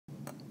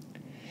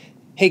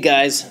Hey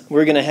guys,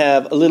 we're going to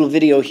have a little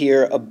video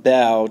here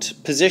about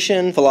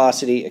position,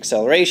 velocity,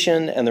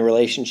 acceleration, and the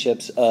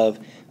relationships of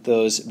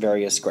those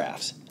various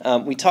graphs.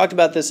 We talked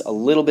about this a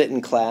little bit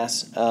in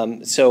class,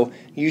 so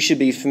you should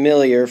be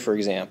familiar, for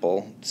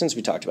example, since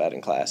we talked about it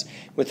in class,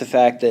 with the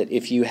fact that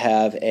if you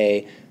have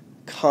a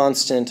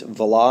constant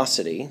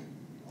velocity,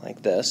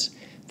 like this,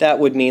 that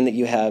would mean that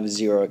you have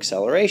zero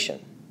acceleration,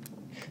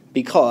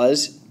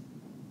 because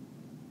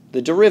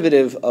the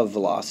derivative of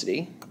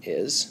velocity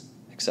is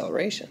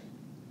acceleration.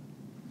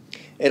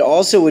 It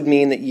also would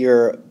mean that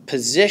your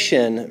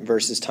position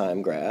versus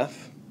time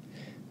graph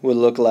would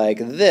look like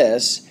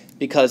this,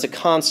 because a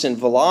constant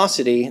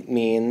velocity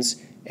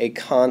means a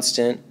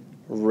constant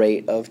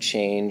rate of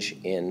change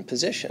in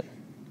position.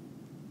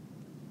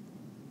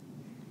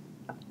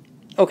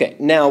 Okay,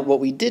 now what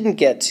we didn't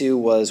get to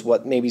was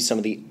what maybe some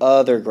of the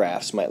other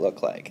graphs might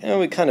look like. And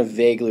we kind of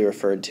vaguely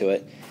referred to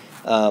it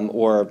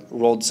or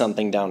rolled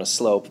something down a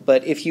slope.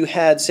 But if you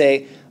had,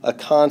 say, a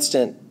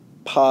constant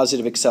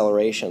positive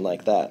acceleration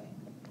like that,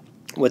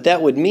 what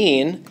that would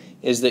mean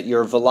is that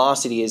your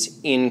velocity is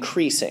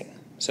increasing.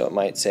 So it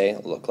might say,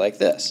 look like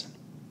this.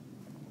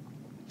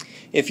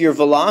 If your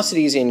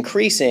velocity is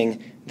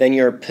increasing, then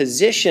your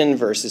position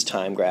versus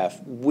time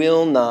graph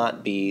will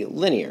not be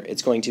linear.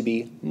 It's going to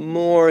be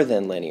more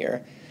than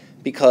linear,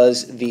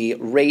 because the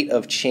rate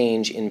of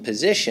change in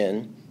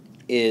position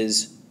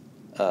is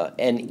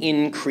an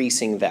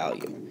increasing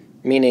value,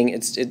 meaning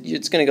it's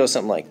going to go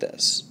something like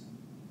this.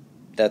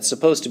 That's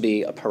supposed to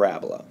be a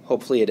parabola.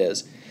 Hopefully it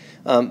is.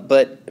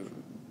 But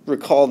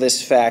recall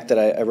this fact that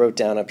I wrote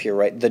down up here,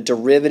 right? The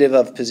derivative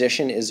of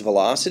position is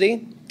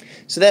velocity.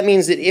 So that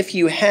means that if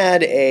you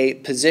had a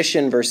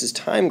position versus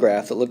time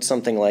graph that looked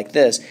something like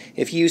this,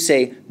 if you,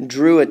 say,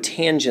 drew a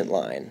tangent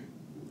line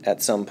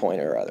at some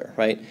point or other,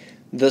 right,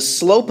 the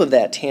slope of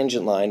that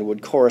tangent line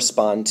would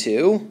correspond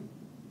to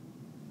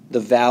the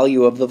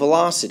value of the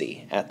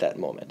velocity at that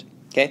moment.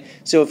 Okay?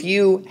 So if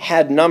you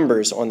had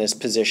numbers on this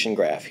position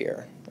graph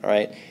here, all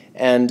right,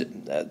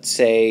 and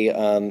say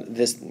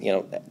this,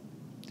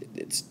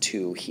 it's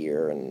 2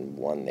 here and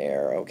 1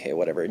 there, okay,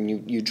 whatever,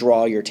 and you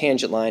draw your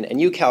tangent line and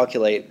you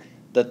calculate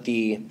that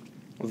the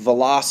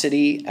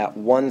velocity at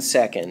 1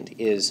 second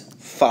is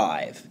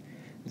 5,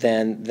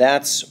 then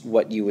that's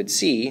what you would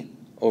see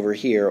over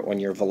here on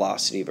your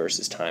velocity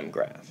versus time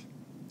graph.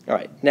 All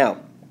right,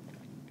 now,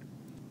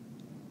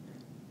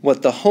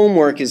 what the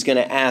homework is going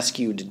to ask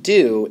you to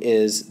do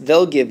is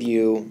they'll give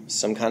you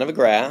some kind of a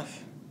graph,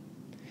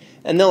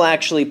 and they'll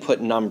actually put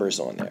numbers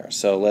on there.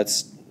 So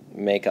let's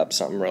make up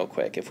something real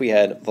quick. If we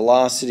had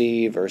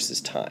velocity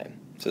versus time,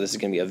 so this is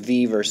going to be a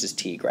v versus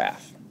t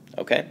graph,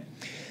 okay?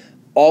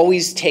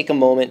 Always take a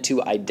moment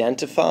to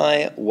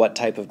identify what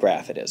type of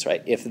graph it is,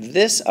 right? If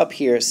this up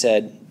here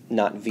said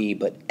not v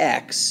but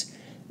x,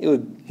 it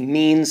would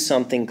mean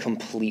something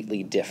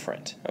completely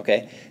different,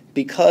 okay?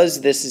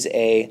 Because this is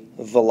a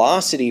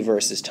velocity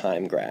versus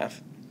time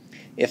graph,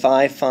 if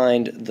I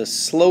find the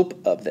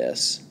slope of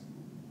this,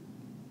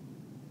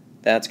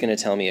 that's going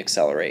to tell me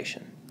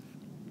acceleration.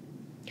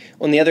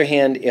 On the other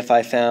hand, if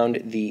I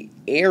found the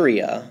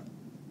area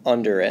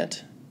under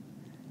it,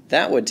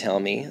 that would tell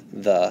me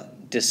the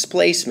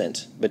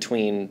displacement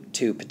between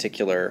two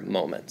particular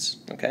moments,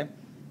 okay? All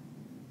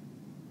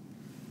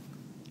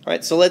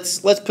right, so let's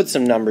put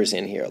some numbers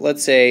in here.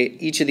 Let's say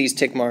each of these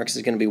tick marks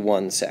is going to be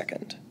 1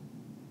 second.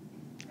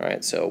 All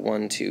right, so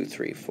 1, 2,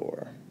 3,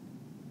 4.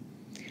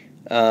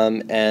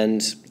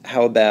 And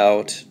how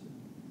about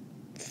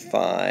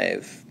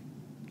 5,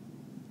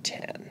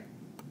 10?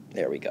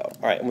 There we go.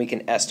 All right, and we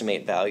can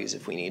estimate values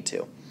if we need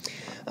to.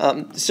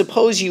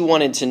 Suppose you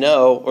wanted to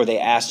know, or they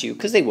asked you,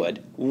 because they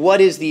would,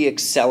 what is the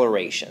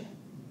acceleration?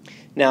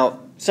 Now,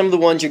 some of the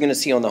ones you're going to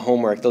see on the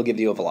homework, they'll give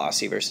you a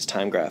velocity versus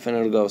time graph, and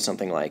it'll go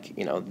something like,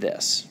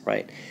 this,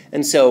 right?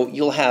 And so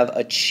you'll have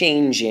a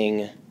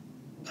changing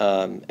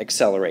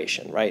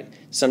acceleration, right?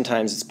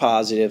 Sometimes it's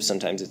positive,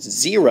 sometimes it's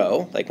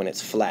 0, like when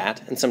it's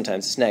flat, and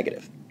sometimes it's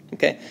negative,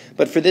 okay?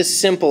 But for this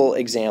simple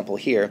example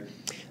here,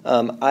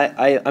 I'm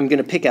going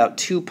to pick out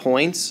 2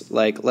 points,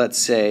 like let's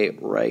say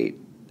right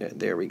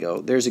there we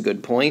go. There's a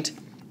good point,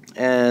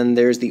 and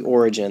there's the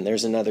origin.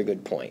 There's another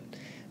good point.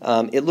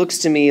 It looks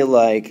to me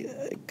like,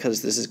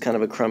 because this is kind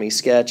of a crummy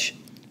sketch,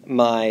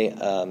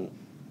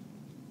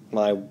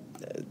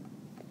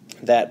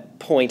 that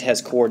point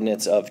has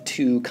coordinates of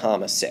 2,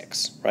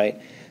 6,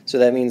 right? So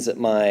that means that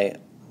my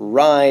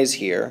rise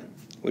here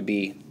would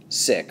be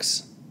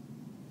 6,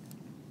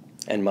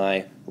 and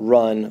my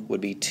run would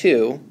be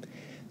 2.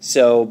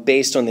 So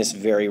based on this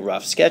very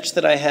rough sketch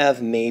that I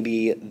have,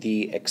 maybe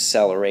the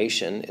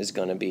acceleration is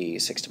going to be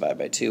 6 divided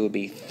by 2 would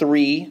be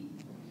 3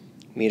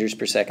 meters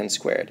per second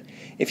squared.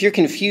 If you're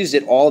confused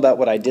at all about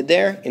what I did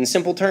there, in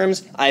simple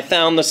terms, I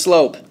found the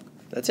slope.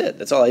 That's it.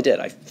 That's all I did.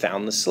 I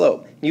found the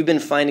slope. You've been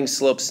finding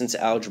slopes since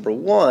Algebra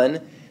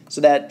 1,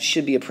 so that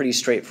should be a pretty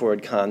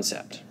straightforward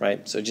concept,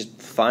 right? So just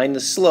find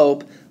the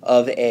slope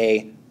of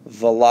a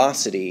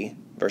velocity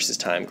versus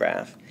time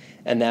graph,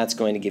 and that's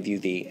going to give you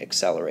the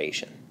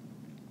acceleration.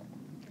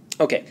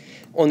 Okay,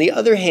 On the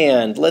other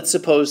hand, let's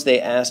suppose they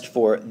asked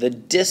for the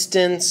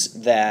distance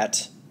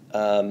that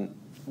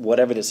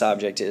whatever this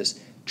object is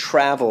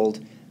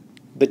traveled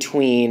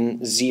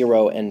between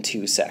 0 and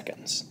 2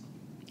 seconds.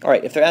 All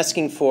right, if they're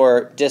asking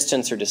for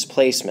distance or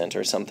displacement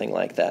or something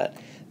like that,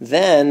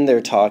 then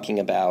they're talking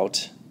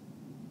about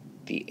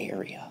the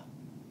area.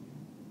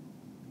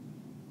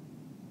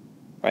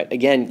 Right,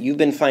 again, you've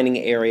been finding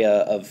area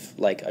of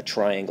like a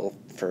triangle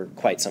for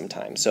quite some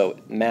time, so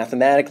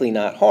mathematically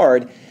not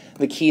hard.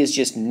 The key is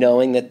just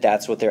knowing that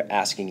that's what they're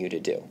asking you to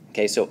do.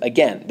 Okay, so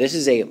again, this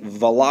is a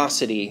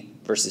velocity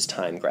versus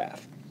time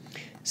graph.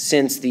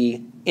 Since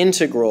the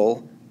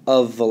integral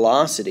of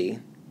velocity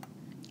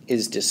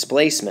is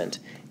displacement,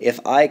 if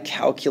I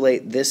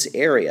calculate this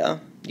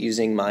area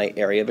using my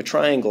area of a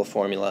triangle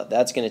formula,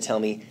 that's going to tell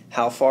me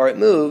how far it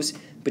moves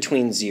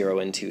between 0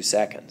 and 2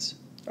 seconds.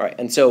 All right,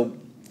 and so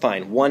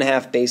fine,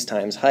 1/2 base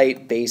times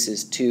height. Base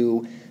is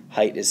 2,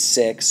 height is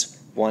 6.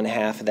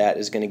 1/2 of that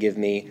is going to give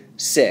me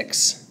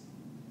 6,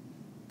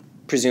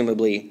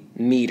 presumably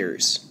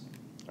meters.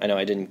 I know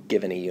I didn't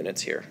give any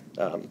units here,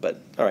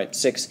 but all right,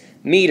 6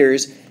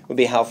 meters would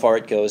be how far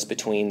it goes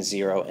between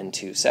 0 and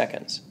 2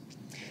 seconds.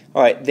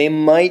 All right, they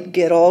might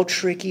get all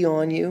tricky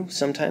on you,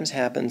 sometimes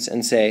happens,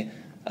 and say,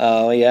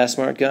 oh yeah,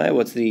 smart guy,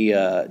 what's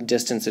the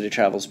distance that it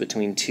travels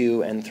between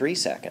 2 and 3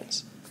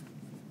 seconds?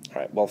 All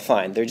right, well,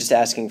 fine. They're just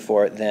asking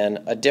for,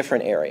 then, a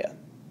different area.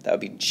 That would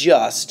be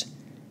just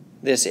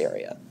this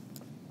area.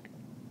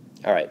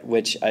 All right,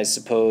 which I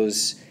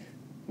suppose,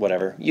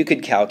 whatever, you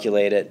could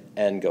calculate it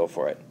and go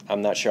for it.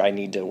 I'm not sure I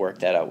need to work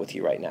that out with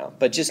you right now.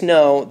 But just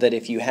know that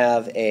if you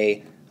have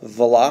a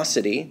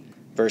velocity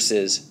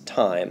versus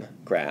time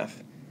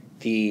graph,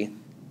 the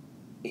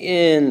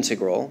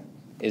integral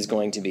is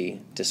going to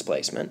be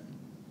displacement,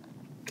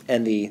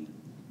 and the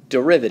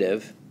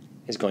derivative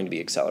is going to be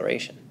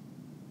acceleration.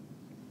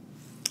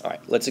 All right,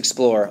 let's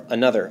explore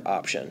another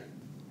option.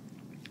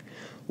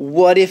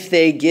 What if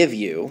they give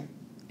you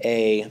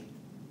a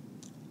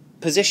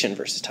position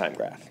versus time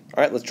graph?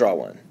 All right, let's draw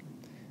one.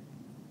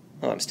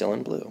 Oh, I'm still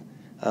in blue.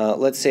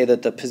 Let's say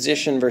that the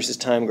position versus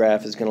time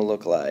graph is going to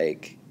look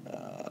like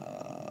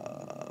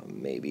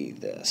maybe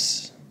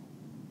this.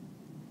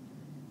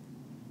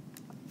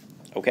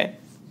 Okay.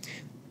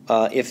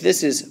 If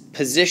this is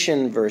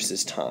position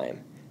versus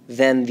time,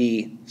 then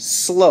the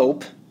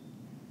slope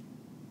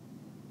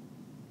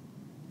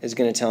is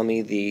going to tell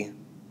me the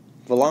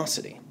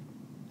velocity.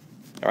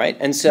 All right,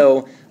 and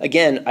so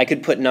again, I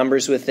could put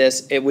numbers with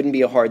this. It wouldn't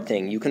be a hard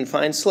thing. You can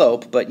find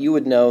slope, but you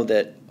would know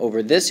that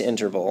over this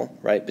interval,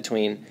 right,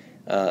 between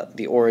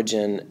the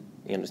origin,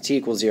 t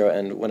equals 0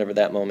 and whatever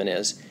that moment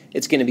is,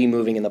 it's going to be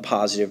moving in the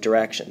positive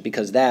direction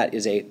because that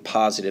is a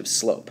positive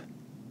slope.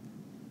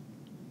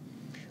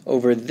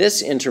 Over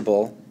this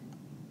interval,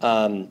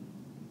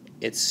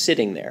 it's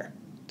sitting there.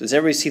 Does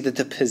everybody see that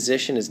the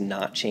position is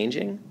not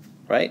changing?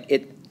 Right?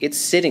 It's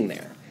sitting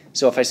there.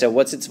 So if I said,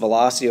 what's its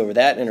velocity over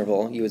that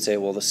interval, you would say,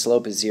 well, the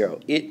slope is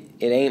 0. It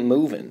ain't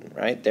moving,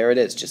 right? There it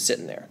is, just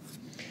sitting there.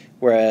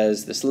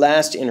 Whereas this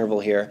last interval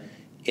here,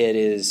 it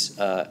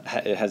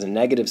has a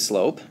negative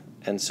slope,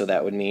 and so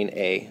that would mean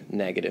a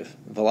negative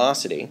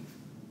velocity,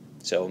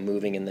 so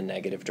moving in the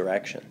negative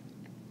direction.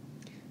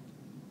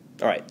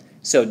 All right,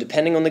 so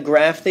depending on the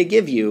graph they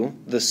give you,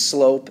 the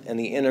slope and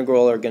the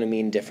integral are going to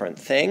mean different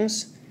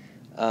things.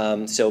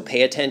 So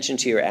pay attention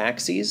to your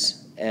axes.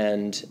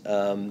 And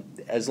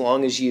as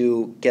long as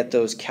you get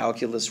those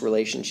calculus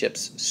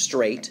relationships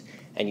straight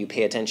and you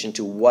pay attention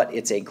to what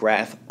it's a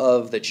graph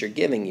of that you're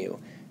giving you,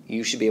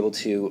 you should be able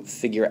to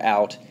figure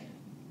out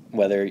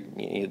whether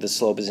the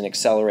slope is an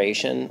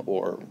acceleration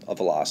or a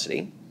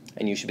velocity.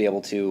 And you should be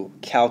able to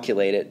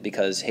calculate it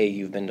because, hey,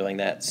 you've been doing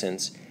that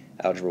since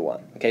Algebra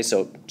 1. Okay,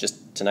 so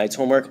just tonight's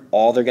homework,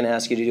 all they're going to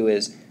ask you to do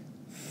is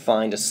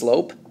find a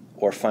slope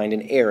or find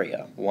an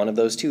area, one of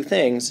those two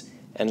things.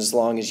 And as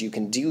long as you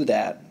can do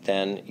that,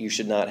 then you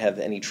should not have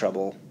any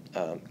trouble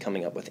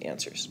coming up with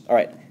answers. All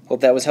right,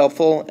 hope that was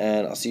helpful,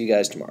 and I'll see you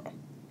guys tomorrow.